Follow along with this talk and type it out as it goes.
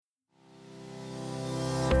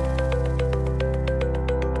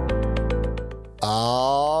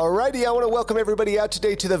Alrighty, I want to welcome everybody out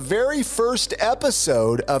today to the very first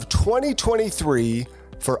episode of 2023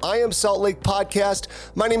 for I Am Salt Lake podcast.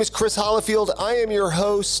 My name is Chris Hollifield. I am your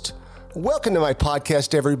host. Welcome to my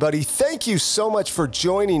podcast, everybody. Thank you so much for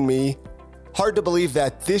joining me. Hard to believe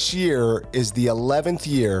that this year is the 11th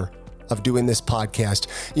year of doing this podcast.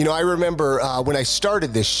 You know, I remember when I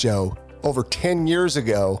started this show over 10 years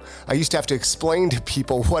ago, I used to have to explain to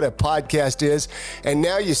people what a podcast is, and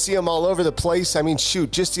now you see them all over the place. I mean,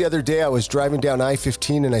 shoot, just the other day I was driving down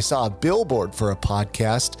I-15 and I saw a billboard for a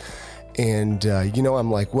podcast, and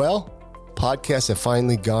I'm like, well, podcasts have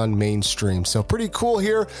finally gone mainstream. So pretty cool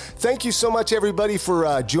here. Thank you so much, everybody,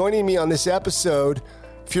 for joining me on this episode.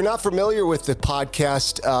 If you're not familiar with the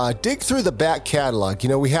podcast, dig through the back catalog. You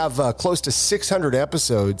know, we have close to 600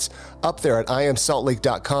 episodes up there at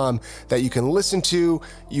iamsaltlake.com that you can listen to.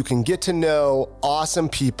 You can get to know awesome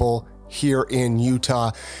people here in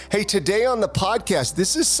Utah. Hey, today on the podcast,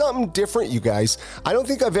 this is something different, you guys. I don't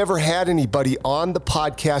think I've ever had anybody on the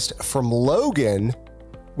podcast from Logan.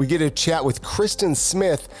 We get a chat with Kristen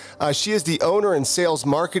Smith. She is the owner and sales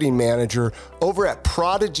marketing manager over at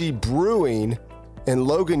Prodigy Brewing in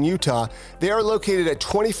Logan, Utah. They are located at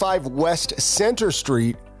 25 West Center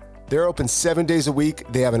Street. They're open 7 days a week.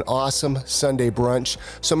 They have an awesome Sunday brunch.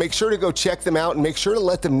 So make sure to go check them out and make sure to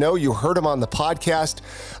let them know you heard them on the podcast.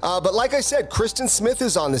 But like I said, Kristen Smith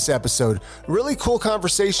is on this episode. Really cool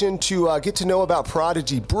conversation to get to know about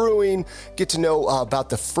Prodigy Brewing, get to know about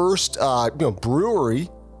the first brewery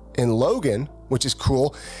in Logan, which is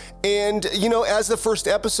cool. And, you know, as the first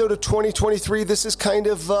episode of 2023, this is kind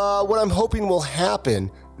of what I'm hoping will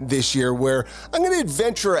happen this year, where I'm going to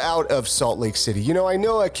adventure out of Salt Lake City. You know, I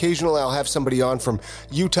know occasionally I'll have somebody on from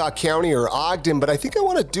Utah County or Ogden, but I think I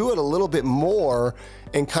want to do it a little bit more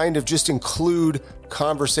and kind of just include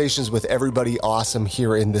conversations with everybody awesome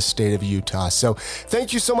here in the state of Utah. So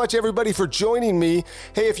thank you so much, everybody, for joining me.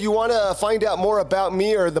 Hey, if you want to find out more about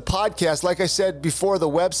me or the podcast, like I said before, the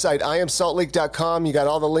website, iamsaltlake.com, you got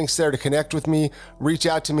all the links there to connect with me, reach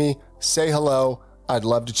out to me, say hello. I'd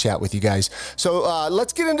love to chat with you guys. So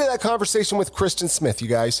let's get into that conversation with Kristen Smith, you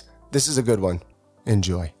guys. This is a good one.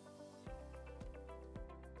 Enjoy.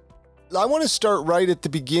 I want to start right at the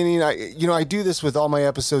beginning. I do this with all my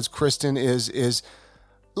episodes, Kristen, is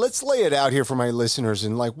let's lay it out here for my listeners.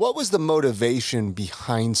 And like, what was the motivation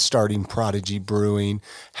behind starting Prodigy Brewing?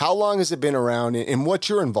 How long has it been around, and what's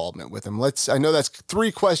your involvement with them? I know that's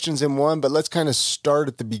three questions in one, but let's kind of start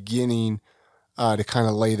at the beginning to kind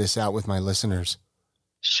of lay this out with my listeners.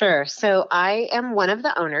 Sure. So I am one of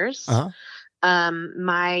the owners. Uh-huh.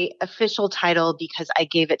 My official title, because I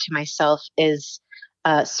gave it to myself, is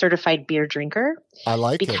certified beer drinker. I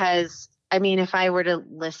like it. Because, I mean, if I were to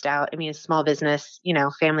list out, a small business,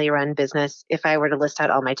 family run business, if I were to list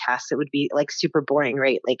out all my tasks, it would be like super boring,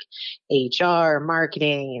 right? Like HR,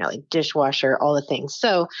 marketing, like dishwasher, all the things.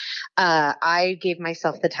 So I gave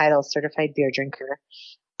myself the title certified beer drinker.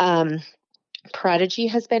 Prodigy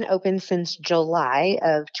has been open since July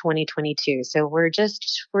of 2022. So we're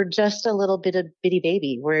just a little bit of bitty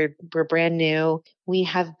baby. We're brand new. We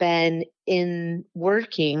have been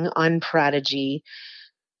working on Prodigy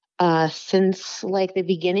since like the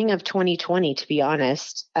beginning of 2020, to be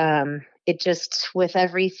honest. It just, with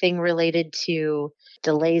everything related to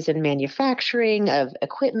delays in manufacturing of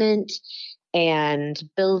equipment and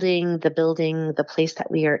the place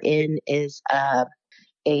that we are in is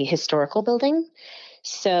a historical building.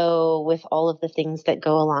 So with all of the things that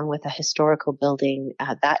go along with a historical building,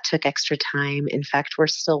 that took extra time. In fact, we're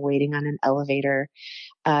still waiting on an elevator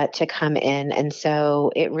to come in. And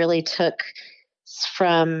so it really took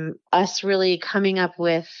from us really coming up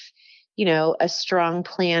with, a strong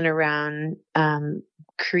plan around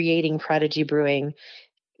creating Prodigy Brewing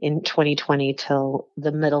in 2020 till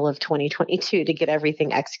the middle of 2022 to get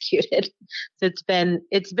everything executed. So it's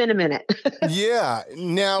been a minute. Yeah.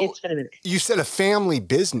 Now, it's been a minute. You said a family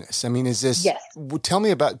business. I mean, is this, yes. Tell me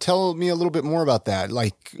a little bit more about that.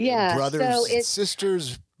 Like brothers,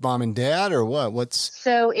 sisters, mom and dad, or what?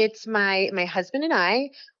 So it's my husband and I.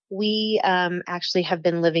 We actually have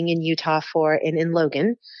been living in Utah in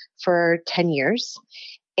Logan for 10 years.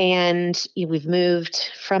 And we've moved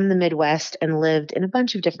from the Midwest and lived in a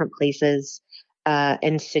bunch of different places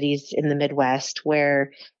and cities in the Midwest,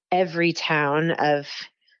 where every town of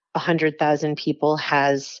 100,000 people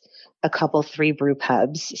has a couple, 3 brew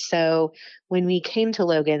pubs. So when we came to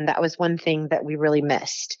Logan, that was one thing that we really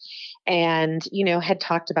missed. And, had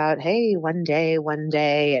talked about, hey, one day.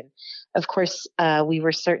 And of course, we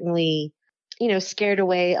were certainly scared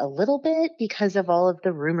away a little bit because of all of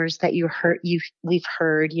the rumors that we've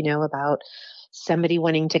heard, about somebody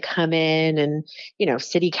wanting to come in and,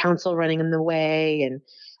 city council running in the way and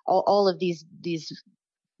all of these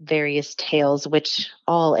various tales, which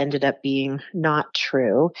all ended up being not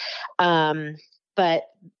true. But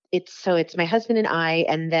it's my husband and I,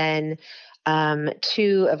 and then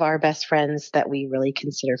two of our best friends that we really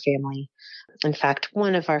consider family. In fact,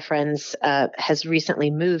 one of our friends has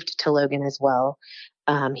recently moved to Logan as well.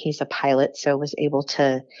 He's a pilot, so was able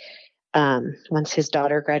to, once his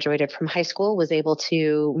daughter graduated from high school, was able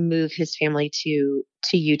to move his family to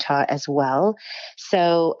Utah as well.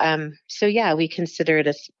 So yeah, we consider it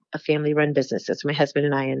a family-run business. It's my husband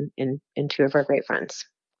and I and two of our great friends.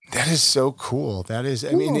 That is so cool. That is,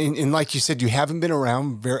 I mean, and like you said, you haven't been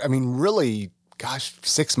around really, gosh,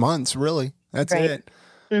 6 months, really. That's right. It.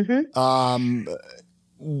 Mm-hmm.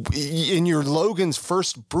 In your Logan's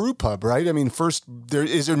first brew pub, right? I mean,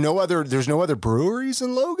 there's no other breweries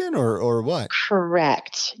in Logan or what?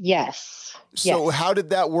 Correct. Yes. So how did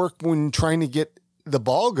that work when trying to get the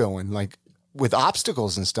ball going, like with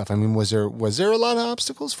obstacles and stuff? I mean, was there a lot of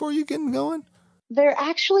obstacles for you getting going? There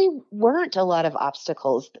actually weren't a lot of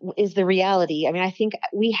obstacles, is the reality. I mean, I think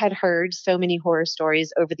we had heard so many horror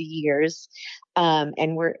stories over the years.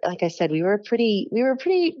 And like I said, we were pretty,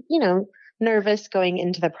 nervous going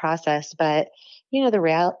into the process, but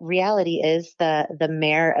the reality is the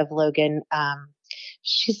mayor of Logan,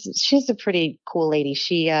 she's a pretty cool lady.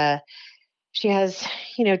 She has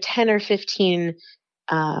 10 or 15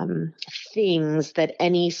 things that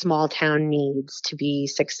any small town needs to be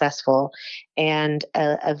successful, and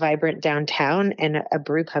a vibrant downtown and a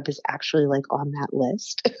brew pub is actually like on that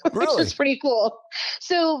list. Really? Which is pretty cool.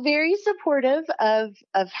 So very supportive of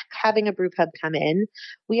having a brew pub come in.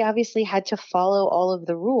 We obviously had to follow all of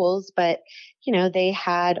the rules, but they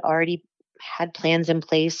had already had plans in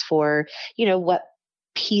place for what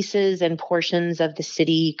pieces and portions of the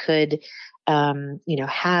city could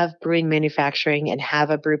have brewing manufacturing and have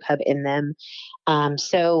a brew pub in them.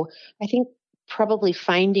 So I think probably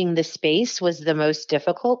finding the space was the most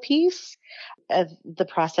difficult piece of the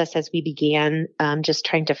process as we began, just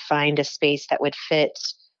trying to find a space that would fit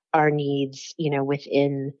our needs,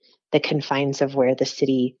 within the confines of where the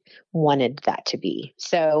city wanted that to be.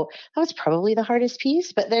 So that was probably the hardest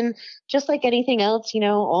piece. But then just like anything else,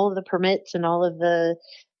 all of the permits and all of the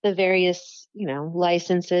various,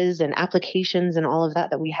 licenses and applications and all of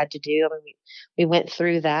that we had to do. I mean, we went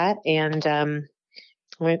through that and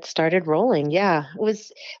it started rolling. Yeah,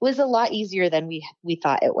 it was a lot easier than we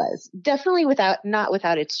thought it was. Definitely not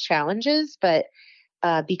without its challenges, but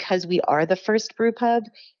because we are the first brew pub,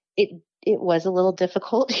 it was a little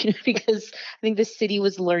difficult, because I think the city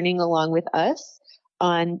was learning along with us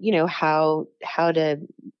on, how to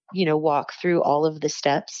walk through all of the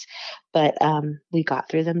steps, but we got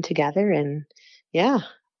through them together, and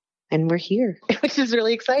and we're here, which is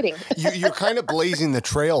really exciting. You're kind of blazing the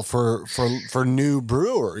trail for new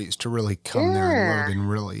breweries to really come there in Logan,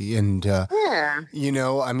 really. And,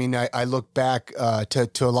 I mean, I look back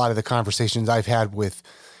to a lot of the conversations I've had with,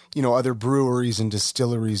 other breweries and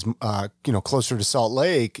distilleries, closer to Salt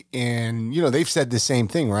Lake. And, they've said the same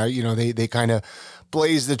thing, right? They kind of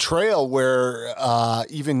blaze the trail where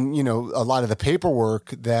even, a lot of the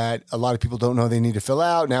paperwork that a lot of people don't know they need to fill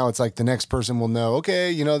out. Now it's like the next person will know,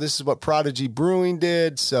 okay, this is what Prodigy Brewing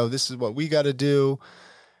did, so this is what we got to do.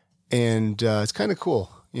 And it's kind of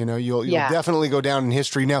cool. You'll definitely go down in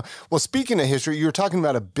history. Now, well, speaking of history, you were talking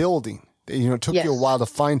about a building. It took you a while to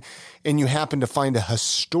find, and you happened to find a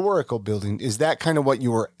historical building. Is that kind of what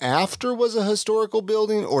you were after, was a historical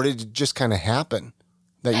building, or did it just kind of happen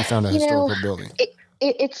that you found a historical building?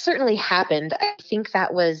 It certainly happened. I think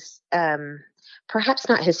that was perhaps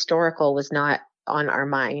not historical, was not on our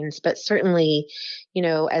minds, but certainly,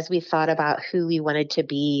 as we thought about who we wanted to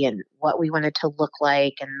be and what we wanted to look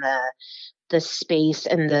like and the space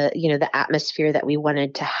and the atmosphere that we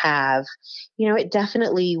wanted to have, it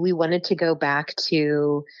definitely, we wanted to go back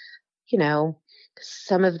to,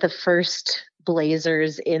 some of the first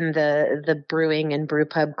blazers in the brewing and brew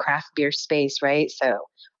pub craft beer space, right? So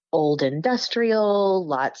old industrial,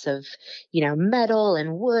 lots of, metal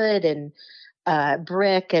and wood and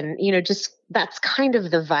brick, and, just that's kind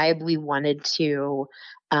of the vibe we wanted to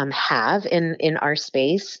have in our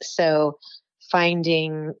space. So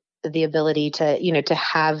finding the ability to, to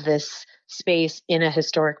have this space in a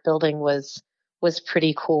historic building was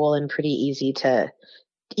pretty cool and pretty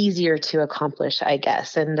easier to accomplish, I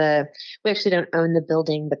guess. And we actually don't own the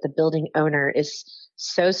building, but the building owner is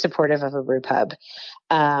so supportive of a brew pub.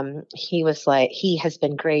 He was like, he has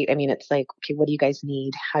been great. I mean, it's like, okay, what do you guys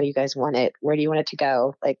need? How do you guys want it? Where do you want it to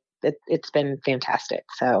go? Like it's been fantastic.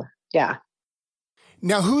 So yeah.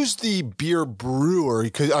 Now, who's the beer brewer?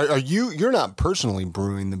 Because you're not personally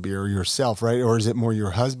brewing the beer yourself, right? Or is it more your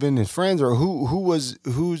husband and friends, or who's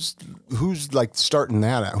like starting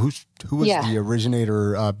that out? Who was the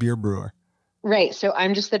originator beer brewer? Right. So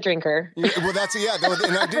I'm just the drinker. Yeah, well,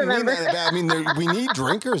 and I didn't mean that. I mean, we need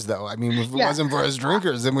drinkers, though. I mean, if it wasn't for us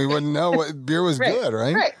drinkers, then we wouldn't know what beer was good,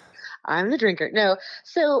 right? Right. I'm the drinker. No.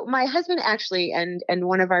 So my husband actually, and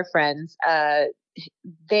one of our friends,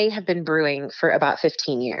 they have been brewing for about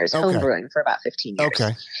 15 years, home brewing for about 15 years.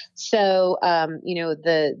 Okay. So,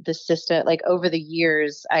 the system, like over the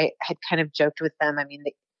years, I had kind of joked with them. I mean,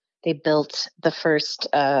 they built the first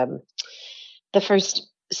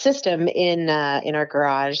system in our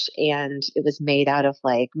garage, and it was made out of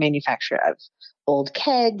like manufacture of old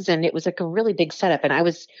kegs. And it was like a really big setup. And I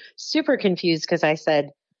was super confused because I said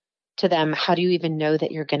to them, how do you even know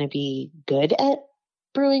that you're going to be good at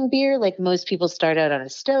brewing beer? Like most people start out on a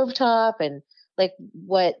stovetop, and like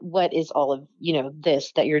what is all of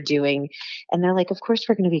this that you're doing? And they're like, of course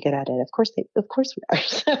we're going to be good at it. Of course we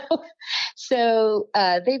are. So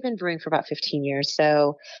they've been brewing for about 15 years.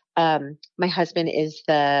 So my husband is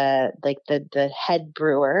the head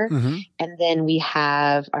brewer, and then we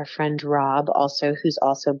have our friend Rob also, who's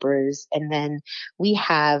also brews, and then we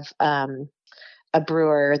have a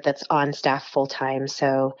brewer that's on staff full time.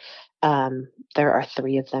 So there are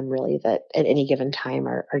 3 of them really that at any given time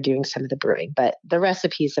are doing some of the brewing, but the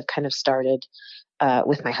recipes have kind of started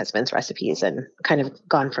with my husband's recipes and kind of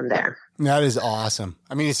gone from there. That is awesome.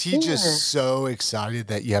 I mean, is he just so excited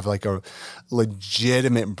that you have like a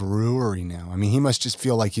legitimate brewery now? I mean, he must just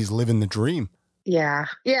feel like he's living the dream. Yeah.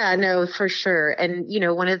 Yeah, no, for sure. And,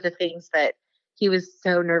 one of the things that he was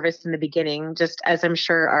so nervous in the beginning, just as I'm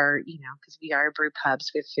sure because we are brew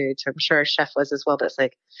pubs with food. So I'm sure our chef was as well, but it's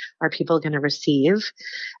like, are people going to receive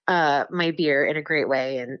my beer in a great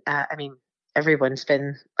way? And I mean, everyone's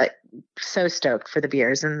been like so stoked for the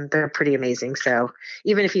beers, and they're pretty amazing. So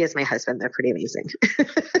even if he is my husband, they're pretty amazing.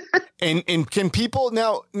 And can people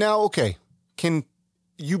now, okay, can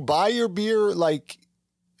you buy your beer like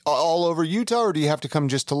all over Utah, or do you have to come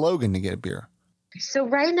just to Logan to get a beer? So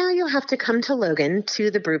right now you'll have to come to Logan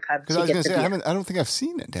to the brew pub. Because I was going to say, I don't think I've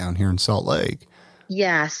seen it down here in Salt Lake.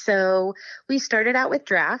 Yeah. So we started out with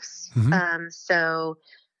drafts. So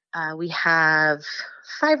we have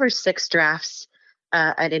 5 or 6 drafts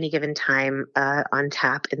at any given time on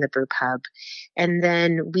tap in the brew pub. And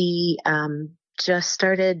then we just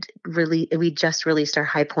released our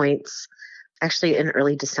high points actually in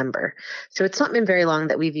early December. So it's not been very long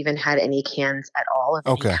that we've even had any cans at all of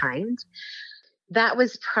any kind. That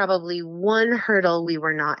was probably one hurdle we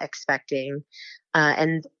were not expecting,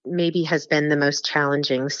 and maybe has been the most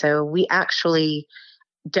challenging. So we actually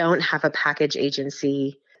don't have a package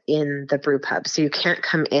agency in the brew pub. So you can't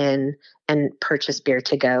come in and purchase beer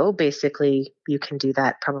to go. Basically, you can do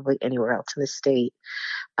that probably anywhere else in the state.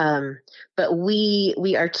 But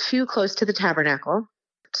we are too close to the Tabernacle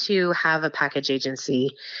to have a package agency.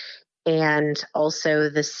 And also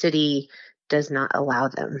the city does not allow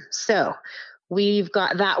them. So we've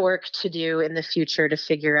got that work to do in the future to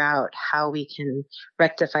figure out how we can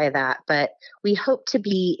rectify that. But we hope to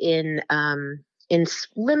be in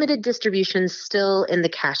limited distribution still in the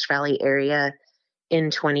Cache Valley area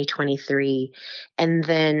in 2023. And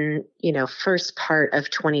then, first part of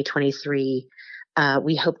 2023,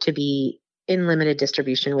 we hope to be in limited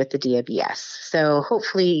distribution with the DABS. So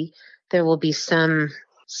hopefully there will be some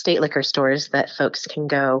state liquor stores that folks can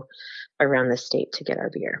go around the state to get our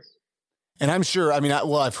beer. And I'm sure,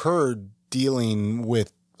 I've heard dealing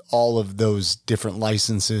with all of those different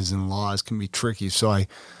licenses and laws can be tricky. So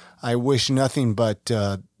I wish nothing but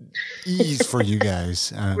ease for you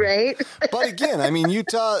guys. Right. But again,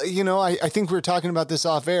 Utah, I think we were talking about this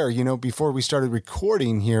off air, before we started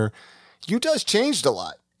recording here. Utah's changed a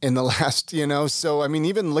lot in the last, so,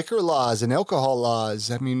 even liquor laws and alcohol laws,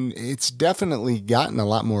 it's definitely gotten a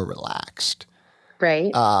lot more relaxed.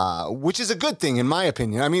 Right. Which is a good thing, in my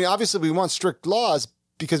opinion. Obviously we want strict laws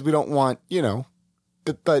because we don't want,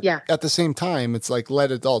 but at the same time, it's like,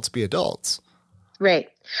 let adults be adults. Right.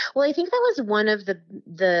 Well, I think that was one of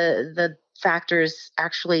the factors,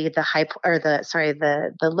 actually,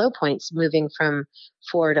 the low points moving from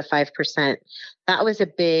 4 to 5%. That was a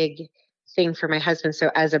big thing for my husband.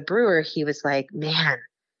 So as a brewer, he was like, man,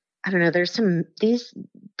 I don't know, these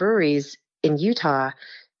breweries in Utah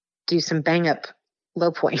do some bang up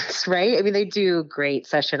low points, right? I mean, they do great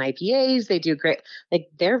session IPAs. They do great, like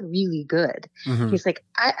they're really good. Mm-hmm. He's like,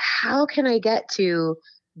 how can I get to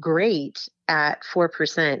great at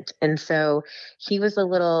 4%? And so he was a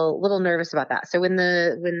little nervous about that. So when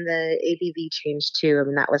the ABV changed too, I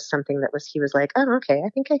mean, that was something that he was like, oh, okay, I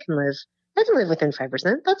think I can live within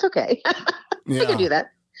 5%. That's okay. Yeah. I can do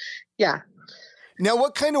that. Yeah. Now,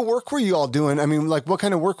 what kind of work were you all doing? I mean, like, what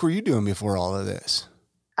kind of work were you doing before all of this?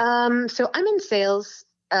 So I'm in sales,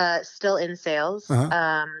 still in sales.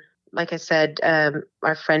 Uh-huh. Like I said,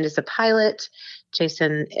 our friend is a pilot.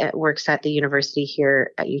 Jason works at the university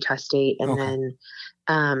here at Utah State. And then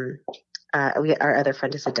our other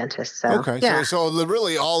friend is a dentist. So, okay. Yeah. So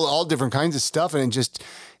really all different kinds of stuff. And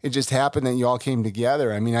it just happened that you all came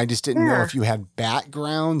together. I mean, I just didn't know if you had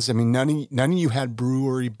backgrounds. I mean, none of you had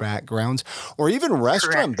brewery backgrounds or even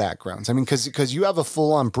restaurant backgrounds. I mean, cause you have a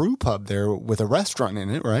full on brew pub there with a restaurant in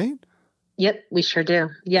it, right? Yep, we sure do.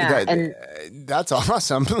 Yeah. And that's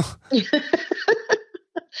awesome.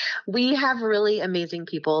 we have really amazing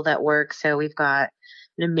people that work. So we've got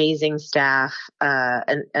an amazing staff,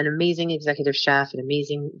 an amazing executive chef, an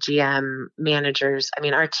amazing GM, managers. I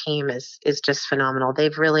mean, our team is just phenomenal.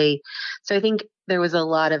 So I think there was a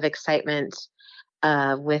lot of excitement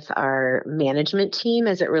with our management team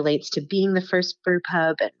as it relates to being the first brew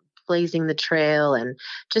pub and blazing the trail and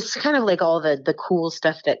just kind of like all the cool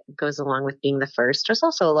stuff that goes along with being the first. There's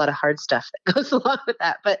also a lot of hard stuff that goes along with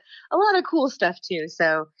that, but a lot of cool stuff too.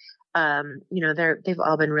 So, they've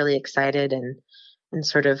all been really excited and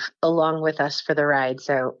sort of along with us for the ride.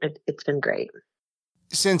 So it's been great.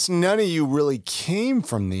 Since none of you really came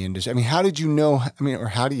from the industry, I mean, how did you know, I mean, or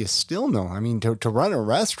how do you still know? I mean, to run a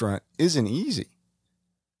restaurant isn't easy.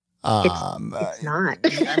 It's not.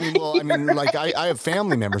 I mean, like I have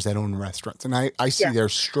family members that own restaurants and I see their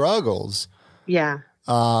struggles. Yeah.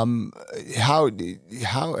 How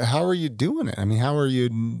are you doing it? I mean, how are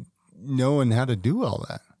you knowing how to do all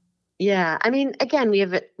that? Yeah. I mean, again, we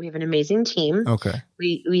have an amazing team. Okay.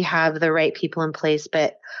 We have the right people in place,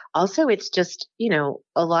 but also it's just,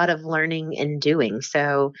 a lot of learning and doing.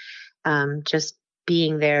 So, just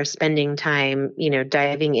being there, spending time,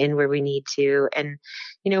 diving in where we need to. And,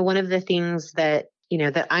 one of the things that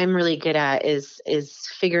I'm really good at is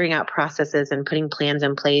figuring out processes and putting plans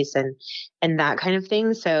in place and that kind of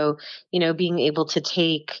thing. So, being able to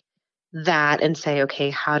take that and say, okay,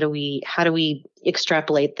 how do we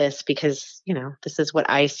extrapolate this? Because, this is what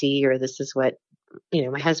I see, or this is what,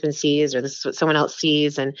 my husband sees, or this is what someone else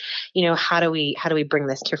sees. And, how do we bring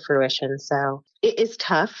this to fruition? So it is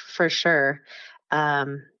tough for sure.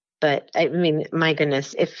 But I mean, my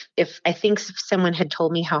goodness, if I think someone had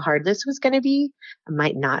told me how hard this was going to be, we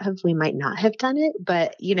might not have done it,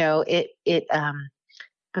 but it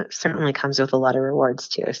certainly comes with a lot of rewards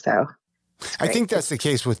too. So I think that's the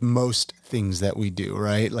case with most things that we do,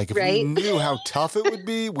 right? Like if we knew how tough it would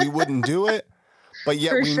be, we wouldn't do it. But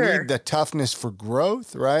yet we need the toughness for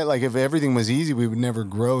growth, right? Like if everything was easy, we would never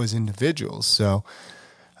grow as individuals. So,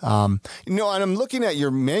 and I'm looking at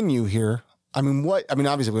your menu here. I mean,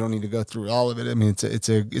 obviously we don't need to go through all of it. I mean, it's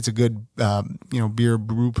a good, beer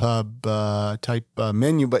brew pub, type,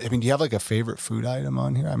 menu, but I mean, do you have like a favorite food item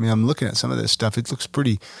on here? I mean, I'm looking at some of this stuff. It looks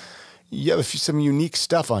you have some unique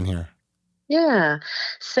stuff on here. Yeah.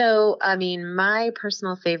 So, I mean, my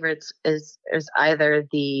personal favorites is either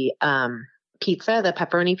the, pizza, the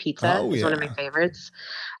pepperoni pizza is one of my favorites.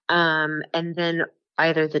 And then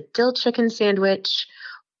either the dill chicken sandwich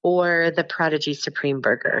or the Prodigy Supreme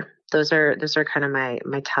burger. Those are kind of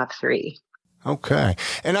my top three. Okay.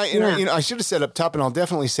 And I should have said up top, and I'll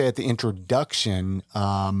definitely say at the introduction,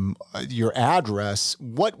 your address.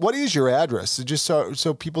 What is your address? Just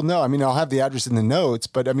so people know. I mean, I'll have the address in the notes,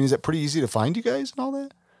 but I mean, is it pretty easy to find you guys and all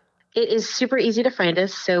that? It is super easy to find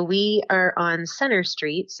us. So we are on Center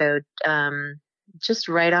Street. So, just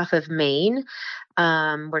right off of Main.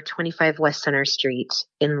 We're 25 West Center Street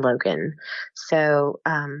in Logan. So,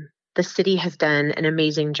 the city has done an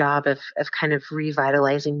amazing job of kind of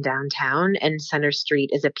revitalizing downtown, and Center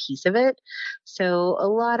Street is a piece of it. So a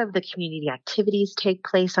lot of the community activities take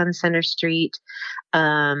place on Center Street.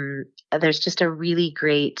 There's just a really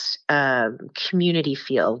great community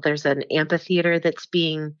feel. There's an amphitheater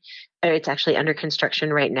it's actually under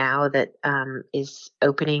construction right now that is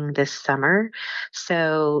opening this summer.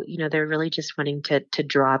 So, they're really just wanting to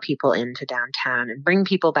draw people into downtown and bring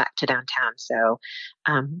people back to downtown. So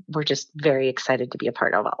we're just very excited to be a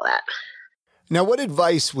part of all that. Now, what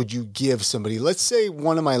advice would you give somebody? Let's say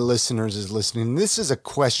one of my listeners is listening. This is a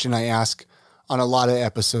question I ask on a lot of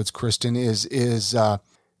episodes, Kristen, is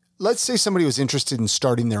let's say somebody was interested in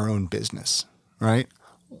starting their own business, right?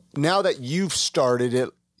 now that you've started it,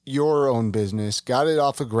 your own business, got it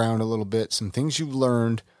off the ground a little bit, some things you've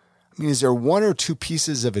learned, I mean, is there one or two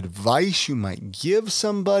pieces of advice you might give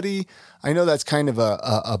somebody? I know that's kind of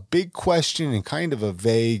a big question and kind of a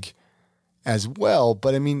vague as well,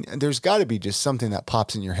 but I mean, there's got to be just something that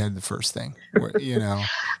pops in your head the first thing, where,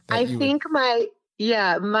 I think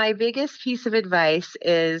my biggest piece of advice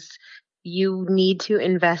is you need to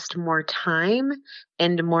invest more time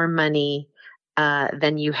and more money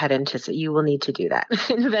than you had anticipated. You will need to do that.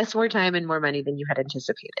 Invest more time and more money than you had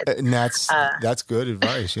anticipated. And that's good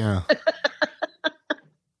advice. Yeah.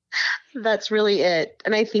 That's really it.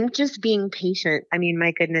 And I think just being patient. I mean,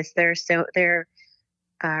 my goodness, there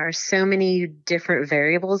are so many different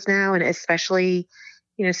variables now, and especially,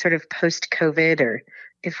 sort of post-COVID, or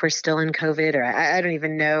if we're still in COVID, or I don't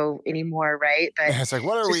even know anymore, right? But it's like,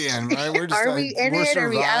 what are we in? Right? We're just are we in it? Are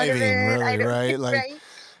we out of it? Really, right? Like, right?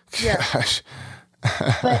 Yeah. Gosh.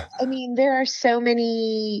 But I mean, there are so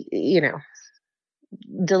many,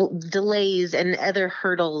 delays and other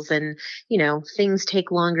hurdles, and things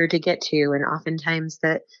take longer to get to, and oftentimes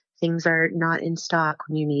that things are not in stock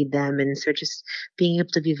when you need them. And so just being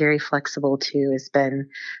able to be very flexible too has been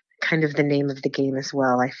kind of the name of the game as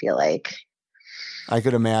well, I feel like. I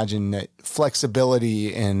could imagine that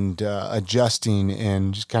flexibility and adjusting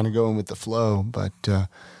and just kind of going with the flow. But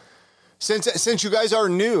since you guys are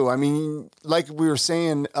new, I mean, like we were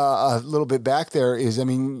saying a little bit back there is, I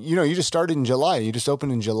mean, you just started in July. You just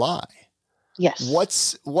opened in July. Yes.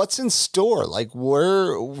 What's in store? Like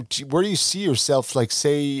where do you see yourself, like,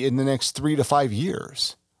 say, in the next 3 to 5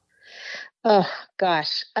 years? Oh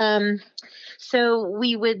gosh. So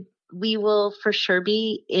we will for sure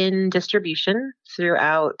be in distribution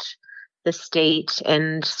throughout the state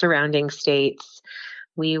and surrounding states.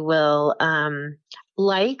 We will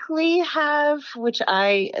likely have, which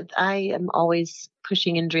I am always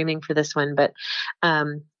pushing and dreaming for this one, but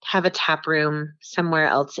have a tap room somewhere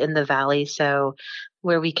else in the valley, so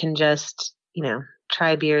where we can just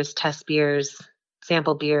try beers, test beers,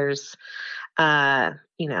 sample beers, have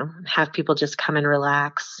people just come and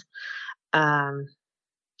relax.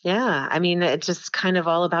 Yeah, I mean, it's just kind of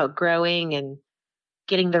all about growing and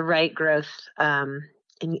getting the right growth, and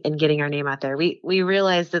getting our name out there. We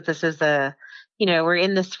realize that this is we're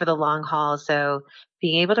in this for the long haul. So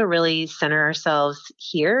being able to really center ourselves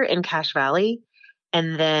here in Cache Valley,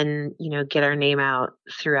 and then, get our name out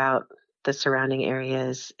throughout the surrounding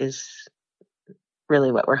areas is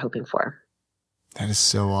really what we're hoping for. That is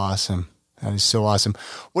so awesome.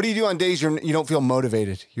 What do you do on days you don't feel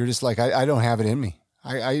motivated? You're just like, I don't have it in me.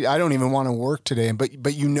 I don't even want to work today,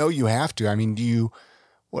 but you have to. I mean,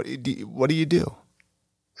 what do you do?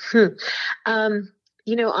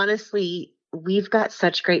 Honestly, we've got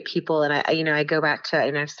such great people, and I go back to,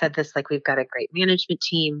 and I've said this, like, we've got a great management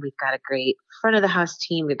team, we've got a great front of the house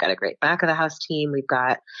team, we've got a great back of the house team, we've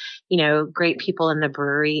got, great people in the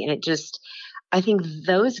brewery, and I think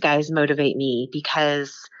those guys motivate me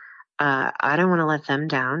because I don't want to let them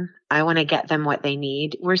down. I want to get them what they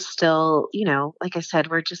need. We're still, like I said,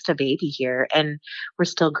 we're just a baby here, and we're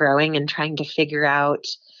still growing and trying to figure out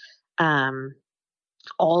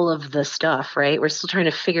all of the stuff, right? We're still trying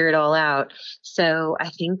to figure it all out. So I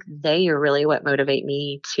think they are really what motivate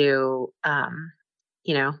me to,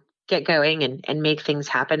 get going and make things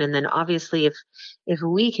happen. And then obviously if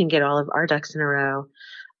we can get all of our ducks in a row,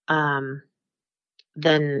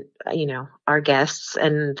 then, our guests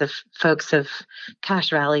and the folks of Cache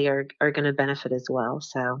Valley are going to benefit as well.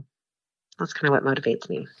 So that's kind of what motivates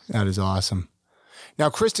me. That is awesome. Now,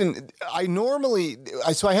 Kristen, I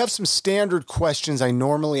have some standard questions I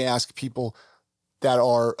normally ask people that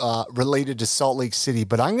are related to Salt Lake City,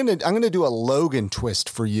 but I'm gonna do a Logan twist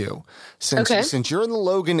for you, since you're in the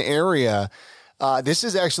Logan area. This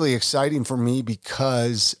is actually exciting for me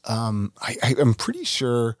because I'm pretty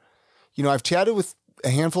sure, I've chatted with a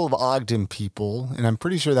handful of Ogden people, and I'm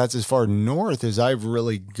pretty sure that's as far north as I've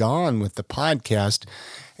really gone with the podcast,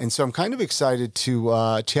 and so I'm kind of excited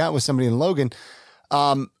to chat with somebody in Logan.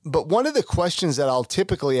 But one of the questions that I'll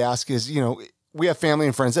typically ask is, we have family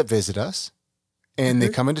and friends that visit us, and they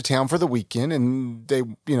come into town for the weekend, and they,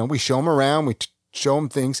 we show them around, we show them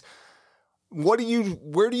things. Where do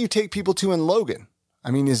you take people to in Logan?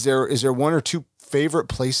 I mean, is there one or two favorite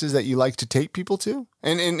places that you like to take people to?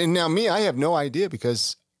 And now me, I have no idea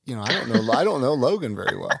because, I don't know Logan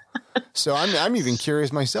very well. So I'm even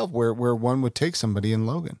curious myself where one would take somebody in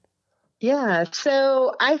Logan. Yeah.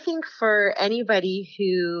 So I think for anybody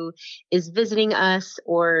who is visiting us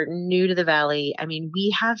or new to the Valley, I mean,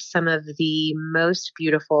 we have some of the most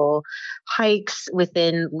beautiful hikes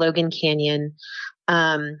within Logan Canyon.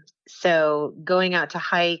 So going out to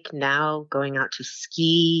hike now, going out to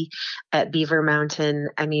ski at Beaver Mountain.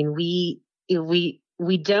 I mean, we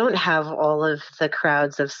don't have all of the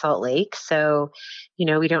crowds of Salt Lake. So,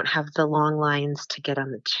 we don't have the long lines to get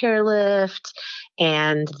on the chairlift,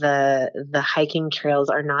 and the hiking trails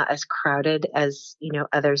are not as crowded as,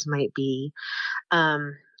 others might be.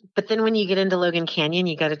 But then when you get into Logan Canyon,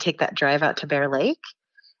 you got to take that drive out to Bear Lake,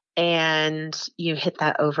 and you hit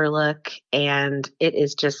that overlook, and it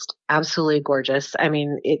is just absolutely gorgeous. I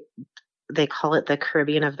mean, they call it the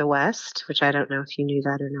Caribbean of the West, which I don't know if you knew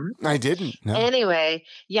that or not. I didn't. No. Anyway,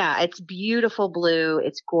 yeah, it's beautiful blue.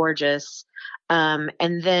 It's gorgeous.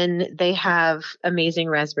 And then they have amazing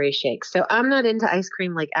raspberry shakes. So I'm not into ice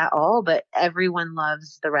cream like at all, but everyone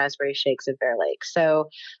loves the raspberry shakes at Bear Lake. So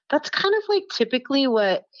that's kind of like typically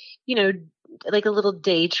what, like a little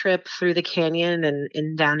day trip through the canyon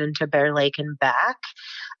and down into Bear Lake and back.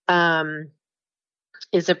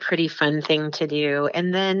 Is a pretty fun thing to do.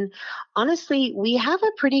 And then honestly, we have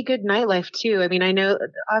a pretty good nightlife too. I mean, I know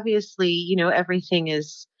obviously, everything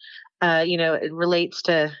is, it relates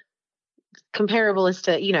to comparable as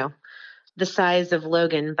to, the size of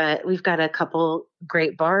Logan, but we've got a couple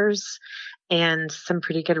great bars and some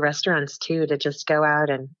pretty good restaurants too, to just go out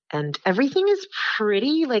and everything is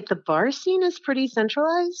pretty, like the bar scene is pretty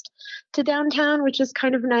centralized to downtown, which is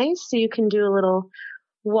kind of nice. So you can do a little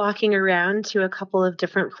walking around to a couple of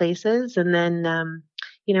different places, and then,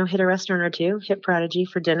 hit a restaurant or two, hit Prodigy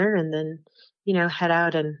for dinner, and then, head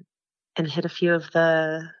out and hit a few of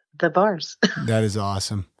the bars. That is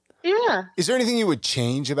awesome. Yeah. Is there anything you would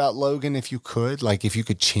change about Logan if you could? Like if you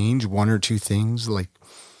could change one or two things, like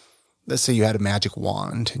let's say you had a magic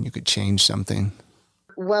wand and you could change something.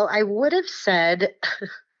 Well, I would have said,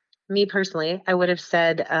 me personally, I would have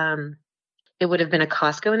said, it would have been a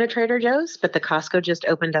Costco and a Trader Joe's, but the Costco just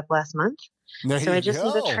opened up last month. So I just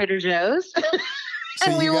need a Trader Joe's.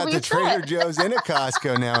 So you got the Trader Joe's and a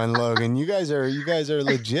Costco now in Logan. You guys are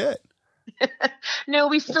legit. No,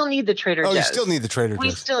 we still need the Trader Joe's. Oh, you still need the Trader Joe's.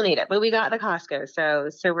 We still need it, but we got the Costco,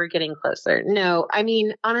 so we're getting closer. No, I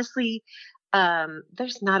mean, honestly,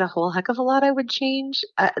 there's not a whole heck of a lot I would change.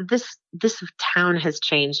 This town has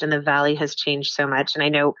changed and the valley has changed so much, and I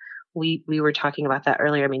know we were talking about that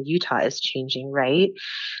earlier. I mean, Utah is changing, right?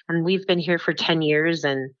 And we've been here for 10 years,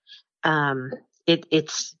 and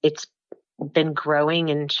it's been growing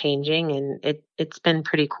and changing, and it's been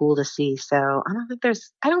pretty cool to see. So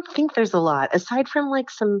I don't think there's a lot aside from like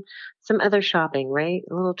some other shopping, right?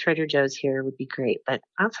 A little Trader Joe's here would be great, but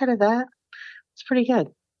outside of that, it's pretty good.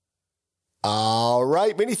 All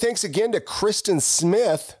right. Many thanks again to Kristen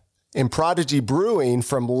Smith and Prodigy Brewing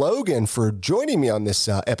from Logan for joining me on this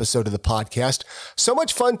episode of the podcast. So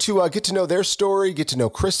much fun to get to know their story, get to know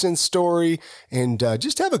Kristen's story, and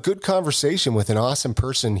just have a good conversation with an awesome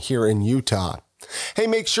person here in Utah. Hey,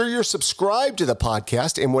 make sure you're subscribed to the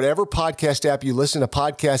podcast in whatever podcast app you listen to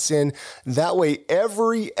podcasts in. That way,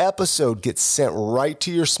 every episode gets sent right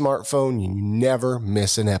to your smartphone. You never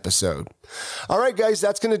miss an episode. All right, guys,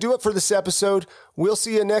 that's going to do it for this episode. We'll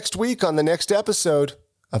see you next week on the next episode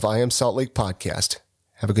of I Am Salt Lake Podcast.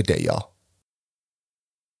 Have a good day, y'all.